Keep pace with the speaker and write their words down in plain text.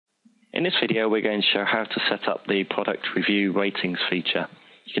In this video, we're going to show how to set up the product review ratings feature.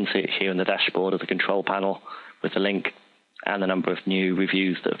 You can see it here in the dashboard of the control panel with the link and the number of new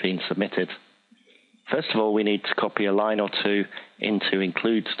reviews that have been submitted. First of all, we need to copy a line or two into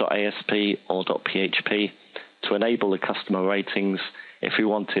includes.asp or .php to enable the customer ratings if we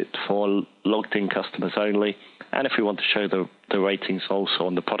want it for logged in customers only, and if we want to show the ratings also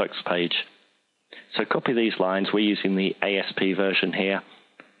on the products page. So copy these lines. We're using the ASP version here.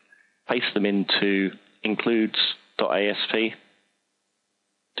 Paste them into includes.asp.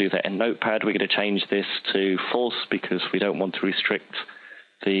 Do that in Notepad. We're going to change this to false because we don't want to restrict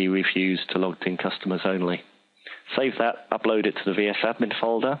the reviews to logged in customers only. Save that, upload it to the VS admin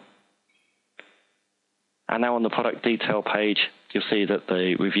folder. And now on the product detail page, you'll see that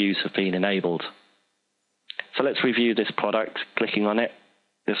the reviews have been enabled. So let's review this product. Clicking on it,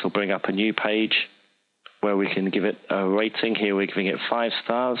 this will bring up a new page where we can give it a rating. Here we're giving it 5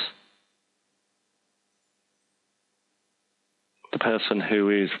 stars. The person who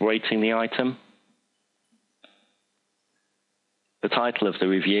is rating the item, the title of the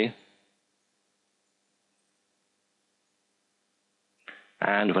review,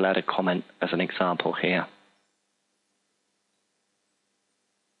 and we'll add a comment as an example here.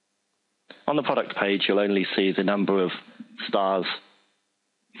 On the product page, you'll only see the number of stars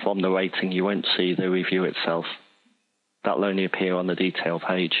from the rating. You won't see the review itself. That will only appear on the detail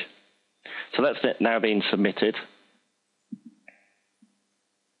page. So that's it now being submitted.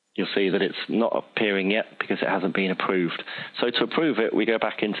 You'll see that it's not appearing yet because it hasn't been approved. So to approve it, we go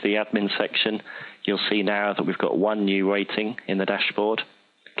back into the admin section. You'll see now that we've got one new rating in the dashboard.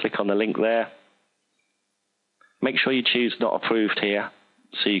 Click on the link there. Make sure you choose not approved here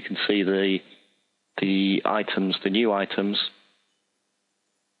so you can see the items, the new items.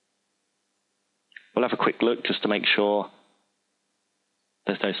 We'll have a quick look just to make sure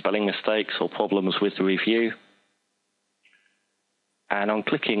there's no spelling mistakes or problems with the review. And on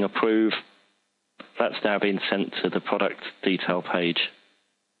clicking approve, that's now been sent to the product detail page.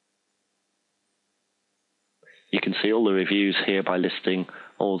 You can see all the reviews here by listing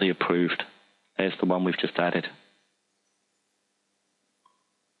all the approved. There's the one we've just added.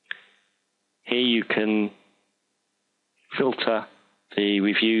 Here you can filter the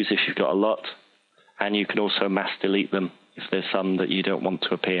reviews if you've got a lot, and you can also mass delete them if there's some that you don't want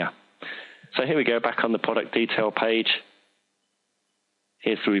to appear. So here we go, back on the product detail page.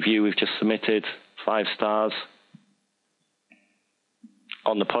 Here's the review we've just submitted, 5 stars.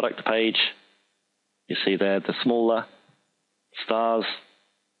 On the product page, you see there the smaller stars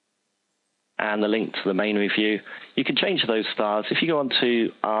and the link to the main review. You can change those stars. If you go onto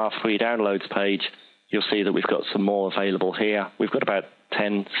our free downloads page, you'll see that we've got some more available here. We've got about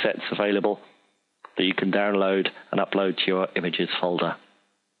 10 sets available that you can download and upload to your images folder.